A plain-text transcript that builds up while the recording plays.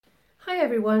Hi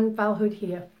everyone, Val Hood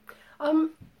here.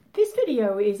 This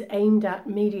video is aimed at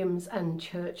mediums and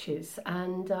churches,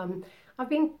 and I've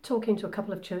been talking to a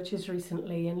couple of churches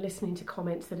recently and listening to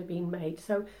comments that have been made.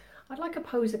 So I'd like to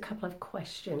pose a couple of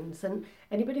questions, and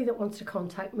anybody that wants to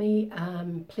contact me,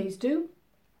 please do,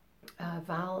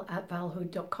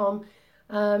 val@valhood.com.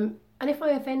 And if I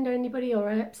offend anybody or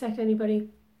I upset anybody,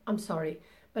 I'm sorry.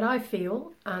 But I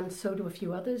feel, and so do a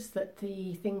few others, that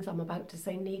the things I'm about to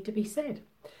say need to be said.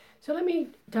 So let me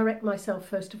direct myself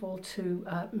first of all to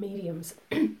mediums.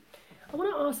 I want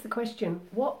to ask the question,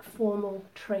 what formal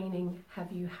training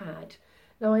have you had?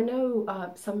 Now I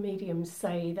know some mediums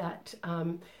say that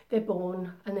they're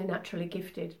born and they're naturally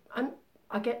gifted, and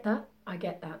I get that.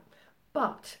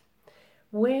 But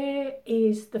where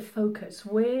is the focus?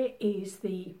 Where is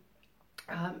the,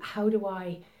 how do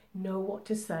I know what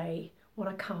to say, what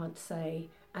I can't say,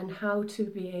 and how to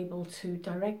be able to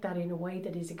direct that in a way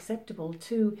that is acceptable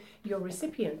to your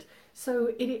recipient.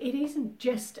 So it isn't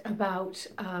just about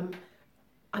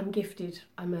I'm gifted,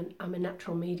 I'm a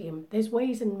natural medium. There's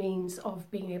ways and means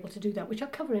of being able to do that, which I'll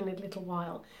cover in a little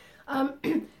while.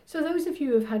 So those of you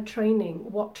who have had training,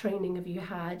 what training have you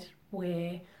had,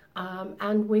 where,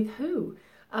 and with who?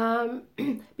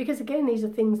 Because again, these are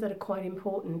things that are quite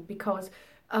important, because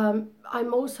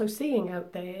I'm also seeing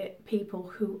out there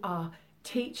people who are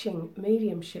teaching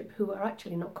mediumship who are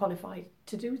actually not qualified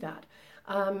to do that.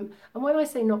 And when I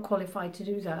say not qualified to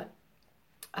do that,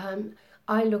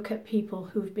 I look at people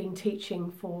who've been teaching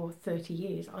for 30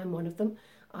 years. I'm one of them.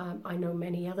 I know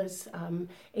many others,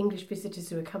 English visitors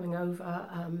who are coming over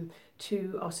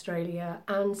to Australia,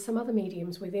 and some other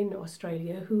mediums within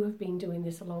Australia who have been doing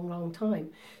this a long, long time.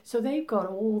 So they've got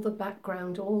all the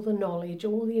background, all the knowledge,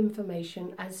 all the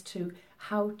information as to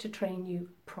how to train you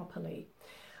properly.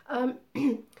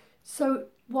 So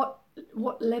what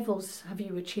levels have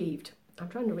you achieved? I'm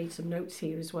trying to read some notes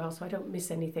here as well so I don't miss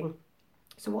anything.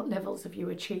 So what levels have you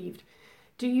achieved?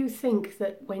 Do you think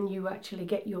that when you actually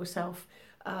get yourself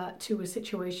to a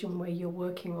situation where you're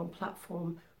working on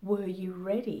platform, were you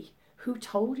ready? Who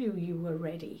told you you were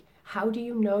ready? How do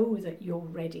you know that you're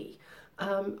ready?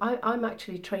 I'm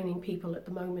actually training people at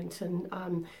the moment,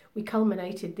 and we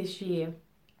culminated this year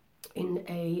in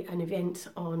an event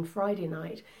on Friday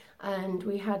night, and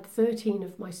we had 13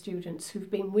 of my students who've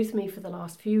been with me for the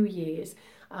last few years,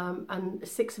 and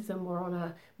 6 of them were on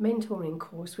a mentoring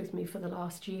course with me for the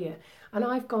last year, and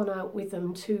I've gone out with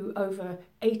them to over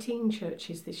 18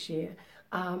 churches this year,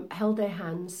 held their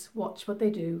hands, watched what they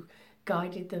do,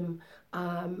 guided them,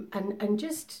 and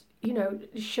just,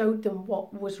 showed them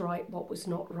what was right, what was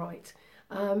not right.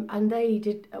 And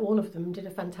all of them did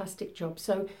a fantastic job.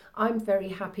 So I'm very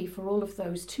happy for all of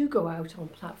those to go out on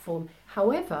platform.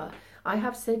 However, I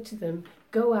have said to them,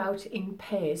 go out in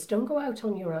pairs. Don't go out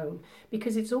on your own,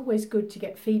 because it's always good to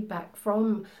get feedback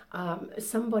from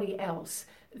somebody else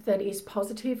that is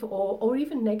positive or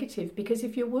even negative, because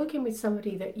if you're working with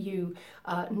somebody that you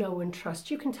know and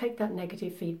trust, you can take that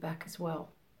negative feedback as well.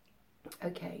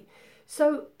 Okay,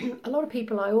 so a lot of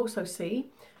people I also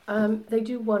see, they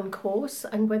do one course,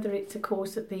 and whether it's a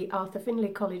course at the Arthur Findlay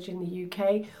College in the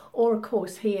UK or a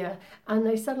course here, and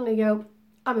they suddenly go,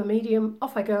 I'm a medium,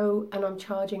 off I go, and I'm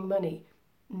charging money.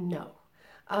 No.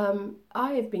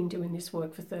 I have been doing this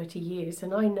work for 30 years,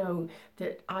 and I know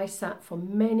that I sat for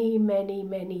many, many,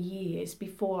 many years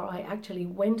before I actually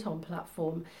went on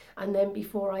platform, and then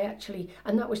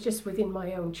and that was just within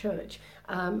my own church,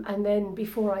 and then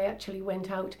before I actually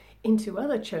went out into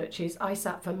other churches, I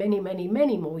sat for many, many,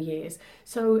 many more years.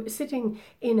 So sitting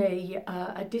in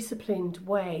a disciplined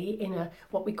way, in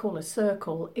what we call a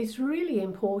circle, is really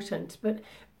important, but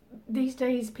these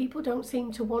days people don't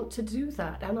seem to want to do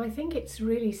that, and I think it's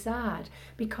really sad,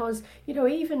 because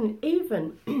even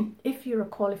if you're a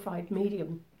qualified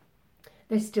medium,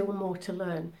 there's still more to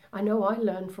learn. I know I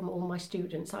learn from all my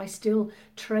students. I still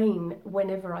train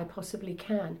whenever I possibly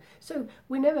can. So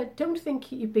don't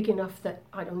think you're big enough that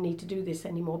I don't need to do this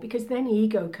anymore, because then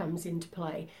ego comes into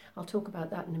play. I'll talk about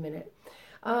that in a minute.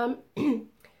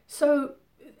 So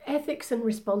ethics and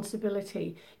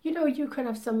responsibility. You could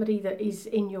have somebody that is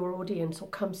in your audience or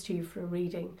comes to you for a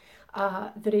reading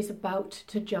that is about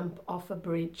to jump off a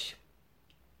bridge.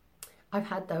 I've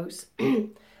had those.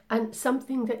 And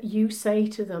something that you say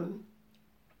to them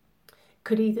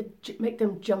could either make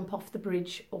them jump off the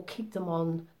bridge or keep them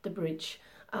on the bridge.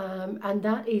 And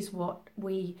that is what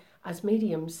we as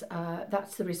mediums,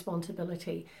 that's the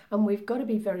responsibility. And we've got to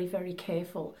be very, very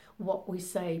careful what we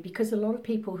say, because a lot of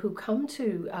people who come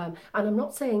to, and I'm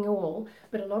not saying all,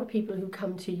 but a lot of people who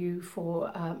come to you for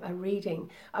a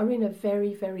reading are in a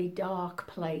very, very dark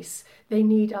place. They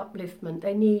need upliftment,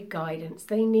 they need guidance,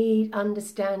 they need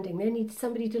understanding, they need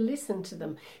somebody to listen to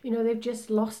them. They've just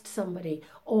lost somebody,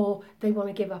 or they want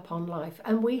to give up on life.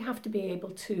 And we have to be able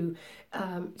to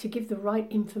give the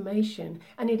right information.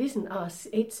 And it isn't us,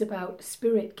 it's about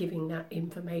spirit giving that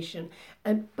information.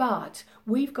 But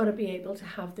we've got to be able to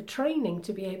have the training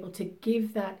to be able to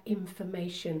give that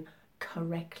information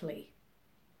correctly.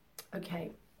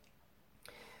 Okay.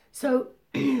 So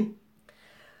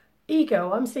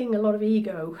ego, I'm seeing a lot of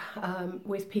ego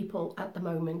with people at the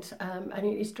moment, and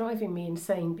it is driving me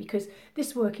insane, because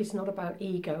this work is not about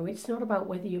ego. It's not about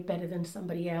whether you're better than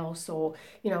somebody else, or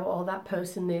or that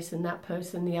person this and that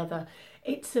person the other.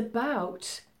 It's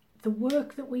about the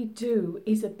work that we do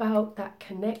is about that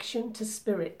connection to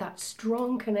spirit, that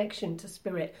strong connection to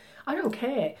spirit. I don't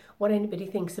care what anybody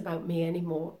thinks about me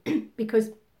anymore,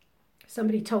 because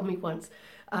somebody told me once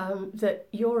that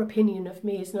your opinion of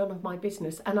me is none of my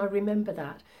business, and I remember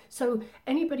that. So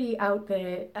anybody out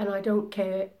there, and I don't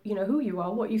care, who you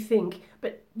are, what you think,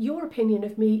 but your opinion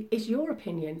of me is your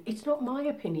opinion. It's not my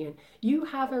opinion. You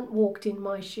haven't walked in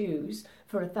my shoes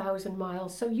for 1,000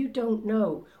 miles, so you don't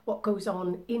know what goes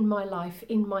on in my life,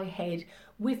 in my head,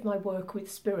 with my work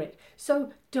with spirit.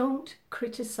 So don't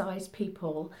criticize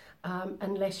people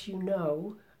unless you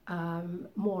know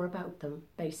more about them,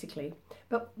 basically.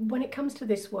 But when it comes to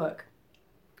this work,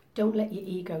 don't let your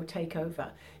ego take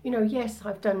over. Yes,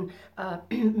 I've done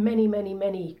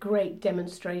many great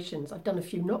demonstrations. I've done a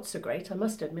few not so great, I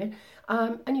must admit.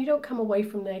 And you don't come away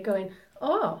from there going,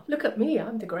 oh, look at me,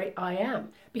 I'm the great I am.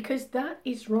 Because that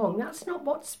is wrong. That's not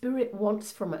what Spirit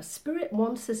wants from us. Spirit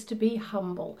wants us to be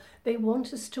humble. They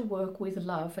want us to work with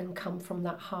love and come from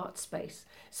that heart space.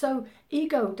 So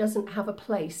ego doesn't have a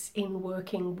place in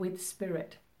working with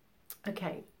Spirit.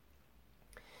 Okay.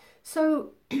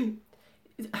 So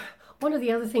one of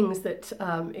the other things that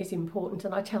is important,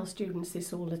 and I tell students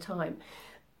this all the time,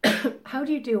 how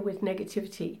do you deal with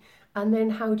negativity? And then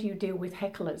how do you deal with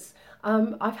hecklers?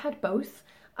 I've had both,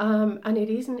 and it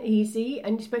isn't easy,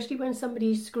 and especially when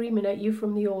somebody's screaming at you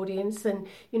from the audience, and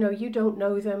you don't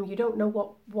know them, you don't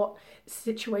know what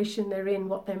situation they're in,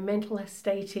 what their mental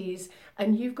state is,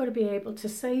 and you've got to be able to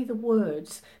say the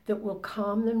words that will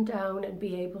calm them down and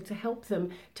be able to help them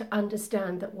to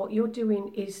understand that what you're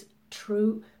doing is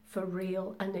true, for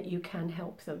real, and that you can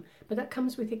help them. But that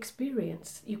comes with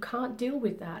experience. You can't deal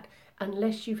with that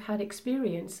unless you've had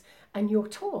experience and you're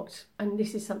taught. And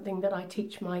this is something that I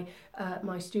teach my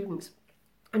students.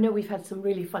 I know we've had some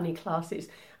really funny classes,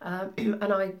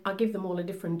 and I give them all a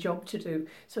different job to do.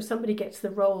 So somebody gets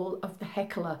the role of the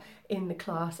heckler in the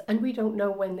class, and we don't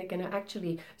know when they're going to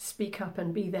actually speak up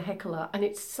and be the heckler. And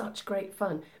it's such great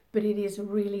fun. But it is a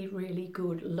really, really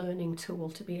good learning tool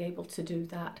to be able to do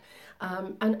that.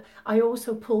 And I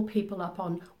also pull people up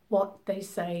on what they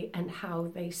say and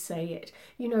how they say it.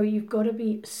 You've got to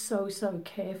be so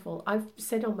careful. I've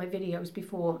said on my videos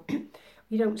before,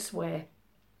 you don't swear,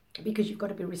 because you've got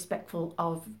to be respectful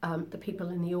of the people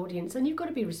in the audience, and you've got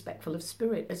to be respectful of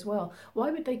spirit as well.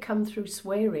 Why would they come through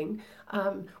swearing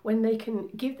when they can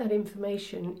give that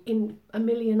information in a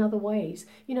million other ways?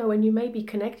 And you may be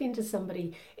connecting to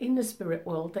somebody in the spirit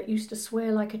world that used to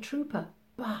swear like a trooper,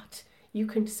 but you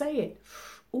can say it.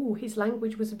 Oh, his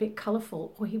language was a bit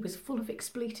colourful, or he was full of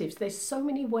expletives. There's so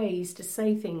many ways to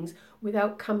say things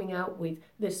without coming out with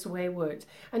the swear words.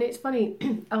 And it's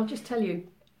funny, I'll just tell you,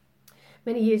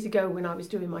 many years ago when I was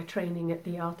doing my training at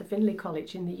the Arthur Findlay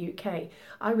College in the UK,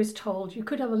 I was told you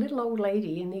could have a little old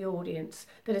lady in the audience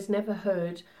that has never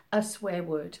heard a swear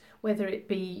word, whether it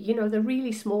be, the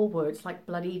really small words like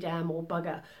bloody, damn, or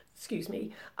bugger, excuse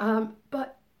me,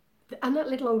 and that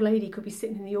little old lady could be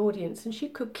sitting in the audience and she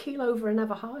could keel over and have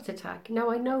a heart attack.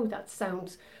 Now, I know that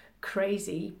sounds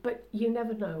crazy, but you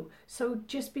never know. So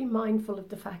just be mindful of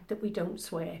the fact that we don't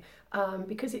swear,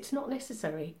 because it's not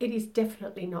necessary. It is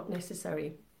definitely not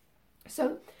necessary.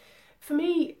 So for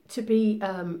me to be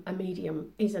a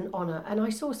medium is an honour, and I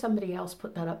saw somebody else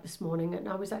put that up this morning, and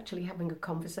I was actually having a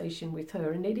conversation with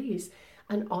her, and it is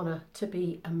an honour to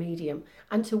be a medium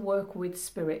and to work with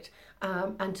spirit,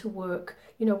 and to work,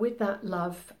 with that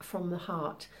love from the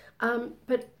heart.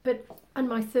 But and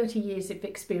my 30 years of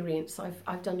experience,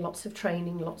 I've done lots of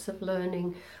training, lots of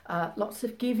learning, lots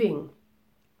of giving,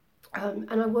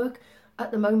 and I work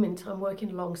at the moment. I'm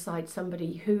working alongside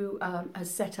somebody who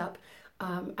has set up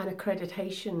an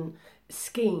accreditation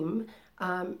scheme.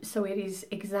 So it is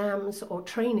exams or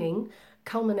training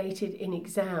culminated in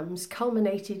exams,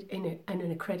 culminated in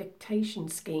an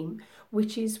accreditation scheme,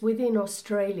 which is within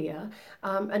Australia.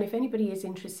 And if anybody is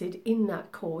interested in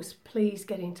that course, please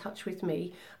get in touch with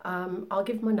me. I'll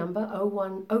give my number,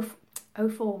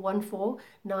 0414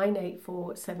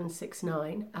 984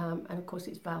 769, and of course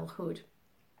it's Val Hood.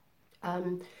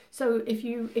 So if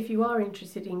you are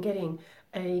interested in getting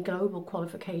a global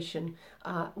qualification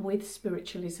with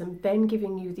spiritualism, then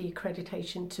giving you the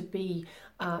accreditation to be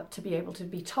able to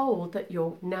be told that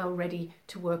you're now ready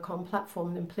to work on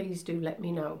platform, then please do let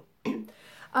me know.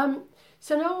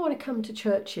 So now I want to come to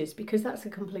churches, because that's a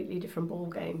completely different ball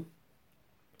game.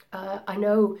 I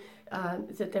know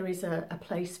that there is a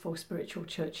place for spiritual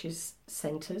churches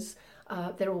centres.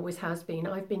 There always has been.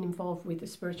 I've been involved with the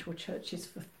spiritual churches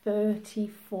for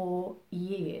 34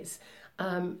 years.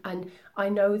 And I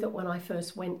know that when I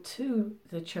first went to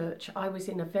the church, I was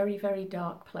in a very, very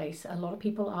dark place. A lot of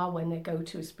people are when they go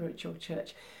to a spiritual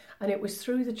church. And it was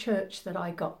through the church that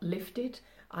I got lifted.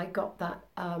 I got that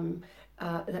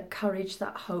courage,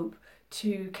 that hope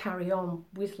to carry on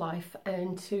with life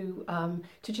and to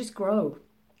just grow.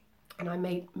 And I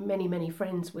made many, many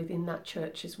friends within that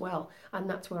church as well. And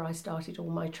that's where I started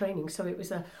all my training. So it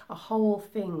was a whole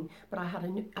thing, but I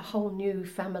had a whole new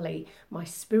family, my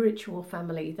spiritual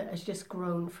family, that has just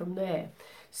grown from there.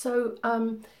 So I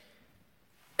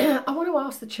want to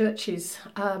ask the churches,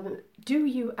 do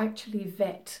you actually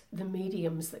vet the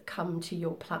mediums that come to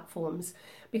your platforms?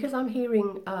 Because I'm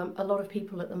hearing a lot of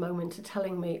people at the moment are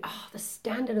telling me, the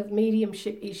standard of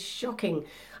mediumship is shocking.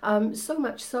 So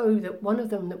much so that one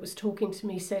of them that was talking to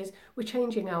me says, we're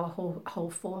changing our whole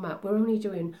format. We're only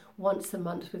doing once a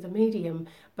month with a medium,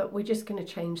 but we're just going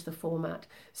to change the format.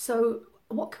 So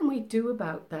what can we do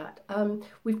about that?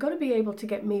 We've got to be able to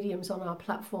get mediums on our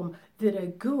platform that are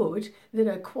good, that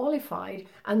are qualified,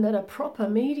 and that are proper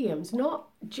mediums, not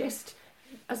just,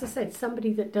 as I said,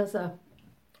 somebody that does a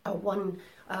 1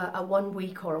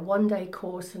 week or a 1 day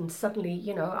course and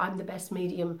suddenly, I'm the best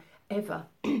medium ever.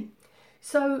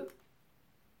 So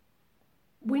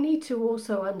we need to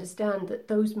also understand that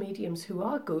those mediums who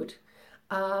are good,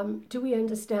 do we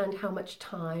understand how much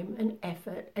time and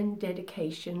effort and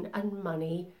dedication and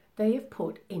money they have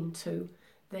put into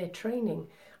their training?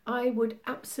 I would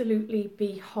absolutely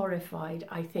be horrified,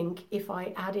 I think, if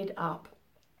I added up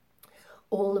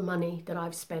all the money that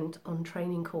I've spent on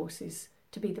training courses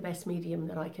to be the best medium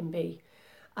that I can be.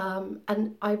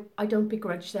 And I don't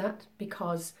begrudge that,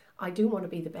 because I do want to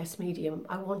be the best medium.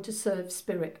 I want to serve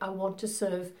spirit. I want to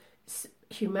serve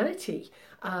humanity,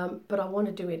 but I want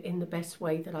to do it in the best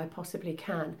way that I possibly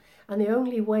can. And the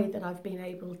only way that I've been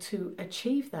able to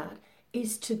achieve that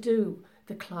is to do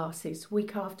the classes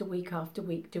week after week after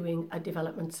week, doing a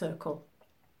development circle,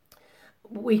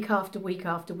 week after week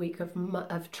after week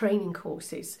of training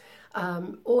courses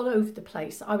all over the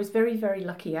place. I was very, very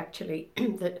lucky actually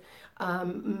that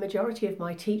majority of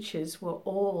my teachers were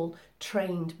all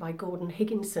trained by Gordon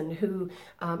Higginson, who,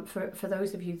 for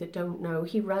those of you that don't know,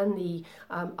 he ran the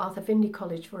Arthur Findlay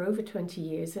College for over 20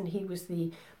 years, and he was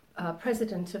the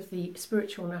president of the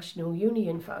Spiritual National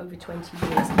Union for over 20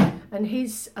 years. And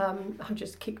his, I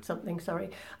just kicked something, sorry.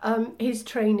 His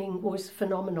training was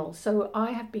phenomenal. So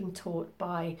I have been taught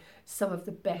by some of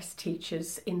the best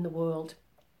teachers in the world.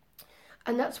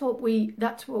 And that's what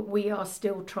we are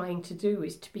still trying to do,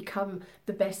 is to become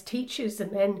the best teachers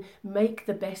and then make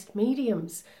the best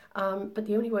mediums. But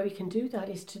the only way we can do that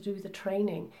is to do the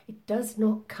training. It does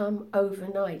not come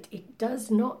overnight. It does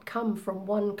not come from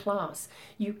one class.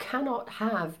 You cannot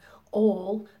have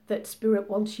all that Spirit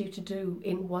wants you to do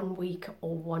in 1 week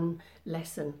or one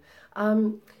lesson.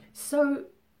 So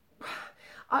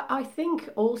I think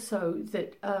also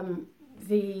that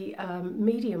the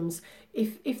mediums,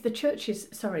 if the churches,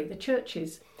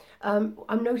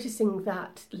 I'm noticing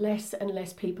that less and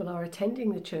less people are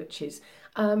attending the churches.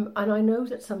 And I know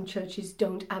that some churches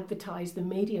don't advertise the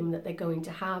medium that they're going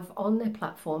to have on their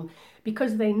platform,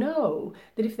 because they know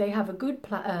that if they have a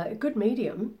good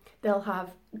medium, they'll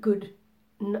have good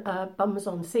bums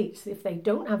on seats. If they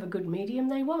don't have a good medium,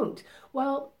 they won't.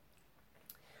 Well,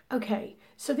 okay,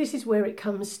 so this is where it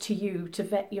comes to you to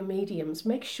vet your mediums.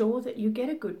 Make sure that you get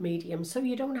a good medium, so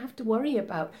you don't have to worry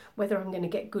about whether I'm going to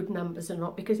get good numbers or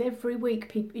not, because every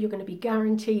week you're going to be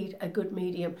guaranteed a good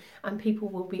medium, and people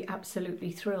will be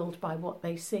absolutely thrilled by what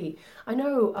they see. I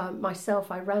know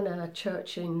myself, I ran a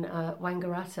church in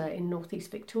Wangaratta in northeast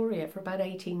Victoria for about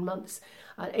 18 months.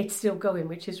 It's still going,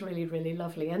 which is really, really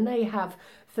lovely. And they have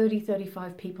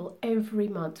 35 people every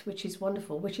month, which is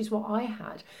wonderful, which is what I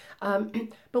had.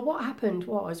 But what happened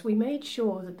was we made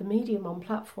sure that the medium on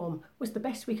platform was the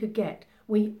best we could get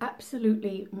We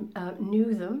absolutely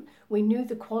knew them. We knew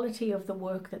the quality of the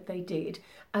work that they did,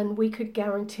 and we could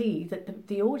guarantee that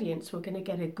the audience were going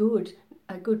to get a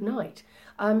good night.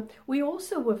 We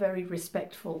also were very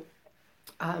respectful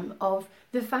of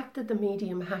the fact that the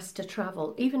medium has to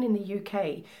travel. Even in the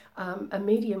UK, a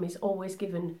medium is always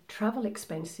given travel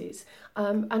expenses.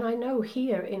 And I know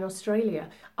here in Australia,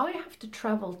 I have to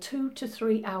travel 2 to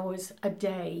 3 hours a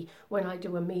day when I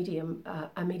do a medium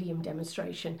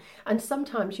demonstration. And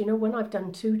sometimes, when I've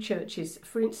done 2 churches,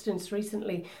 for instance,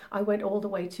 recently I went all the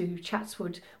way to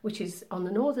Chatswood, which is on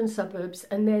the northern suburbs,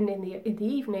 and then in the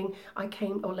evening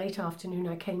or late afternoon,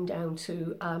 I came down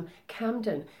to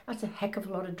Camden. That's a heck of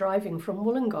a lot of driving from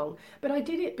Wollongong, but I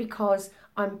did it because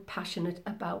I'm passionate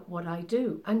about what I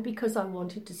do and because I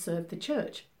wanted to serve the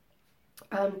church.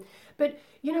 But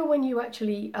when you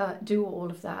actually do all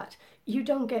of that, you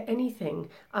don't get anything.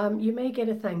 You may get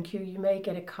a thank you, you may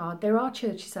get a card. There are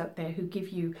churches out there who give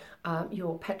you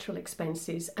your petrol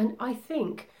expenses, and I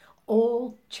think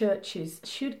all churches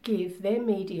should give their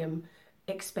medium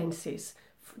expenses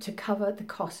to cover the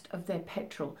cost of their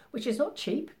petrol, which is not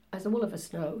cheap, as all of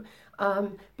us know.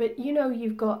 But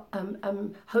you've got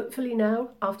hopefully now,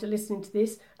 after listening to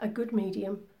this, a good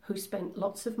medium who spent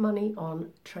lots of money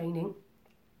on training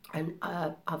and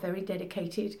are very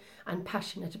dedicated and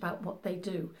passionate about what they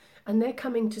do. And they're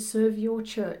coming to serve your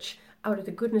church out of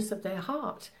the goodness of their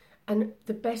heart. And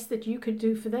the best that you could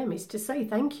do for them is to say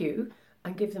thank you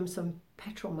and give them some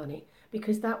petrol money,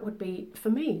 because that would be, for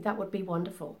me, that would be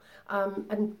wonderful.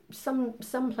 And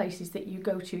some places that you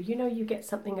go to, you get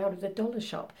something out of the dollar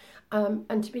shop.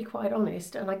 And to be quite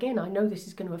honest, and again, I know this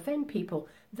is going to offend people,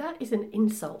 that is an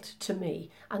insult to me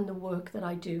and the work that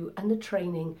I do and the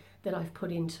training that I've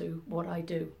put into what I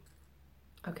do.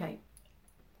 Okay.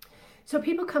 So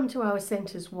people come to our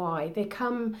centres. Why? They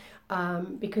come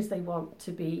because they want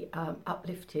to be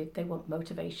uplifted. They want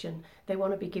motivation. They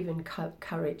want to be given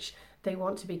courage. They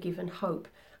want to be given hope.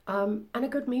 And a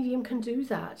good medium can do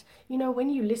that. When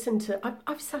you listen to...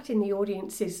 I've sat in the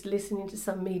audiences listening to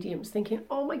some mediums thinking,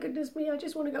 oh my goodness me, I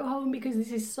just want to go home because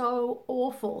this is so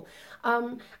awful.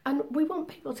 And we want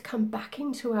people to come back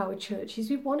into our churches.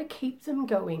 We want to keep them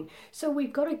going. So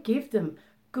we've got to give them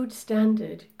good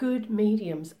standard, good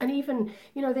mediums. And even,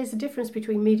 there's a difference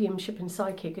between mediumship and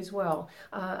psychic as well.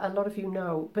 A lot of you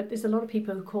know, but there's a lot of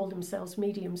people who call themselves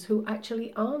mediums who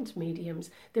actually aren't mediums.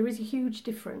 There is a huge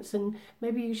difference, and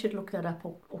maybe you should look that up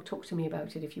or talk to me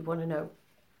about it if you want to know.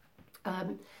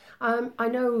 I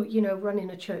know, running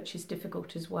a church is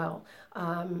difficult as well,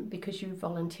 because you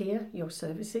volunteer your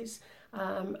services.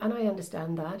 And I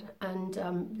understand that, and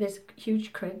there's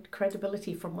huge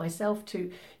credibility from myself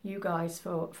to you guys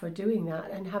for doing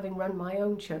that. And having run my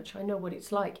own church, I know what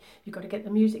it's like. You've got to get the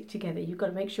music together, you've got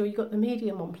to make sure you've got the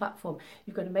medium on platform,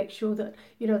 you've got to make sure that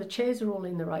the chairs are all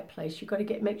in the right place, you've got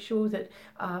to make sure that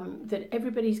that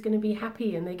everybody's going to be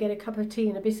happy and they get a cup of tea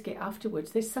and a biscuit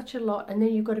afterwards. There's such a lot, and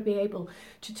then you've got to be able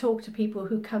to talk to people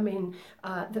who come in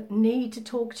that need to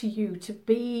talk to you, to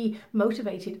be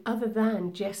motivated other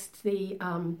than just the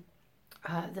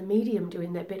medium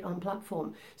doing their bit on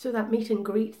platform. So that meet and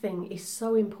greet thing is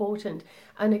so important.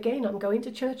 And again, I'm going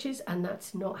to churches, and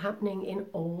that's not happening in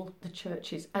all the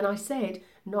churches. And I said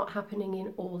not happening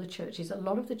in all the churches. A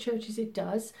lot of the churches it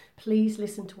does. Please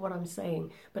listen to what I'm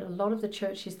saying. But a lot of the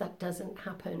churches that doesn't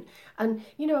happen. And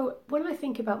when I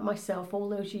think about myself all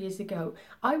those years ago,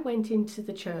 I went into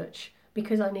the church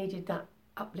because I needed that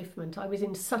upliftment. I was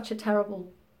in such a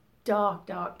terrible,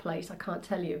 dark place, I can't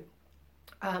tell you.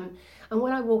 And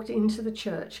when I walked into the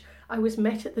church, I was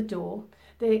met at the door.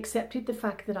 They accepted the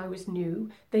fact that I was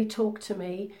new. They talked to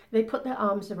me. They put their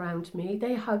arms around me.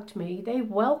 They hugged me. They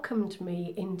welcomed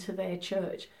me into their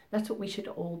church. That's what we should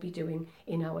all be doing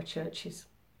in our churches.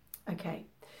 Okay.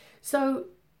 So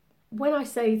when I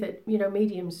say that,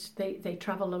 mediums, they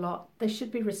travel a lot, they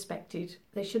should be respected.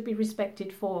 They should be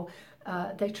respected for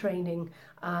their training,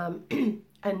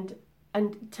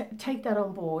 and take that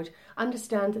on board.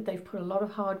 Understand that they've put a lot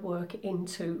of hard work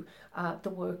into the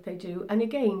work they do. And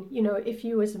again, if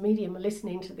you as a medium are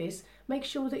listening to this, make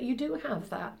sure that you do have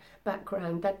that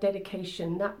background, that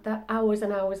dedication, that hours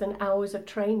and hours and hours of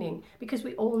training, because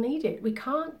we all need it. We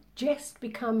can't just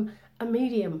become a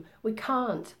medium. We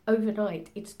can't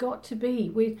overnight. It's got to be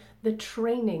with the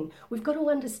training. We've got to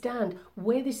understand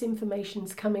where this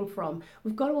information's coming from.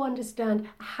 We've got to understand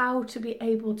how to be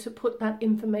able to put that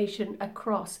information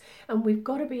across, and we've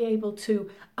got to be able to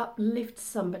uplift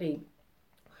somebody.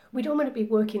 We don't want to be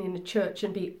working in a church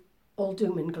and be all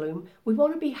doom and gloom. We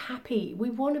want to be happy. We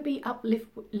want to be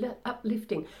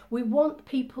uplifting. We want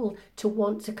people to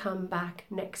want to come back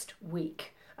next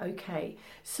week. Okay,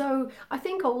 so I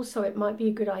think also it might be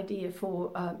a good idea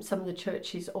for some of the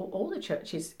churches or all the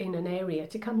churches in an area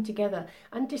to come together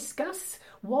and discuss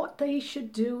what they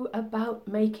should do about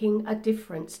making a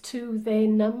difference to their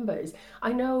numbers.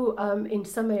 I know in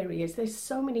some areas there's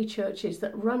so many churches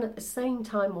that run at the same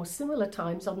time or similar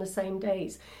times on the same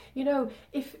days. You know,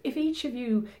 if each of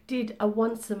you did a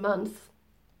once a month,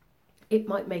 it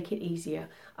might make it easier.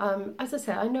 As I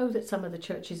say, I know that some of the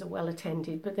churches are well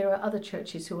attended, but there are other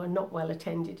churches who are not well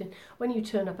attended. And when you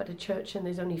turn up at a church and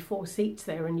there's only 4 seats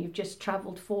there and you've just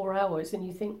travelled 4 hours and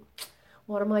you think,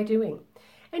 what am I doing?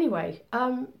 Anyway,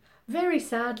 very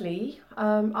sadly,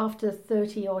 after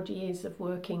 30 odd years of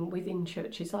working within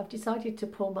churches, I've decided to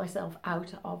pull myself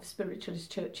out of spiritualist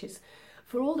churches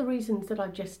for all the reasons that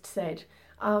I've just said,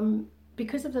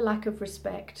 because of the lack of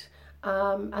respect,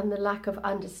 and the lack of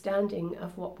understanding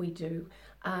of what we do.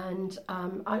 And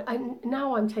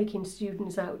now I'm taking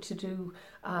students out to do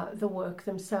the work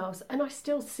themselves, and I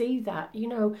still see that, you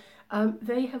know,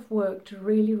 they have worked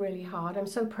really, really hard. I'm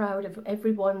so proud of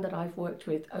everyone that I've worked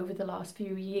with over the last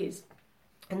few years,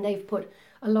 and they've put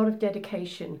a lot of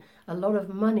dedication, a lot of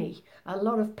money, a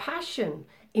lot of passion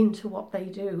into what they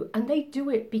do, and they do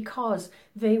it because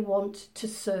they want to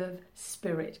serve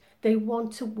Spirit. They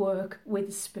want to work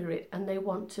with Spirit, and they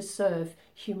want to serve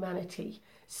humanity.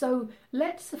 So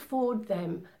let's afford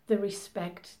them the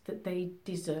respect that they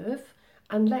deserve,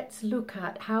 and let's look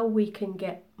at how we can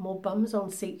get more bums on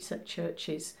seats at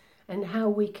churches and how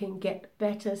we can get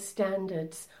better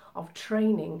standards of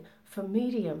training for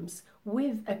mediums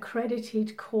with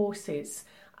accredited courses.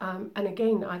 And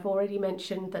again, I've already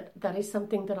mentioned that is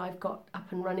something that I've got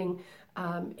up and running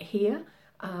here,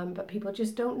 but people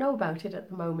just don't know about it at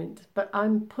the moment. But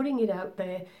I'm putting it out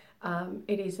there.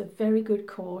 It is a very good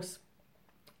course.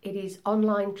 It is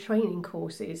online training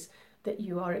courses that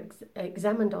you are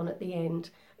examined on at the end.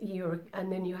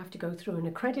 And then you have to go through an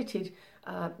accredited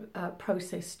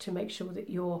process to make sure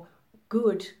that you're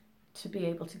good to be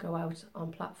able to go out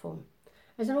on platform.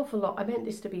 There's an awful lot. I meant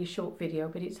this to be a short video,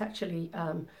 but it's actually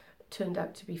turned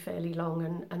out to be fairly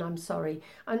long, and I'm sorry.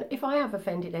 And if I have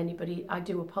offended anybody, I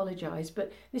do apologise,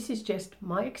 but this is just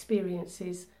my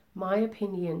experiences, my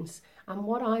opinions, and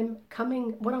what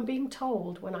I'm being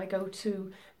told when I go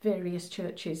to various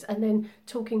churches, and then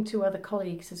talking to other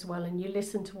colleagues as well, and you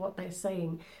listen to what they're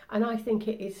saying. And I think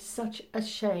it is such a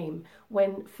shame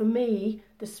when, for me,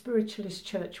 the spiritualist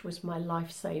church was my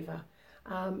lifesaver.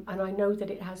 And I know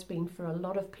that it has been for a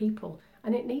lot of people,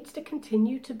 and it needs to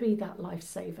continue to be that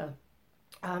lifesaver.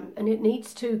 And it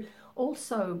needs to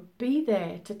also be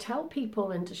there to tell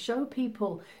people and to show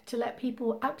people, to let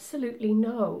people absolutely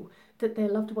know that their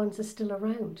loved ones are still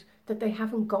around, that they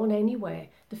haven't gone anywhere.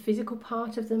 The physical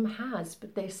part of them has,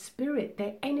 but their spirit,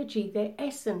 their energy, their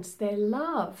essence, their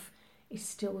love is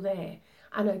still there.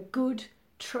 And a good,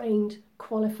 trained,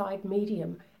 qualified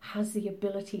medium has the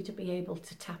ability to be able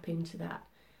to tap into that.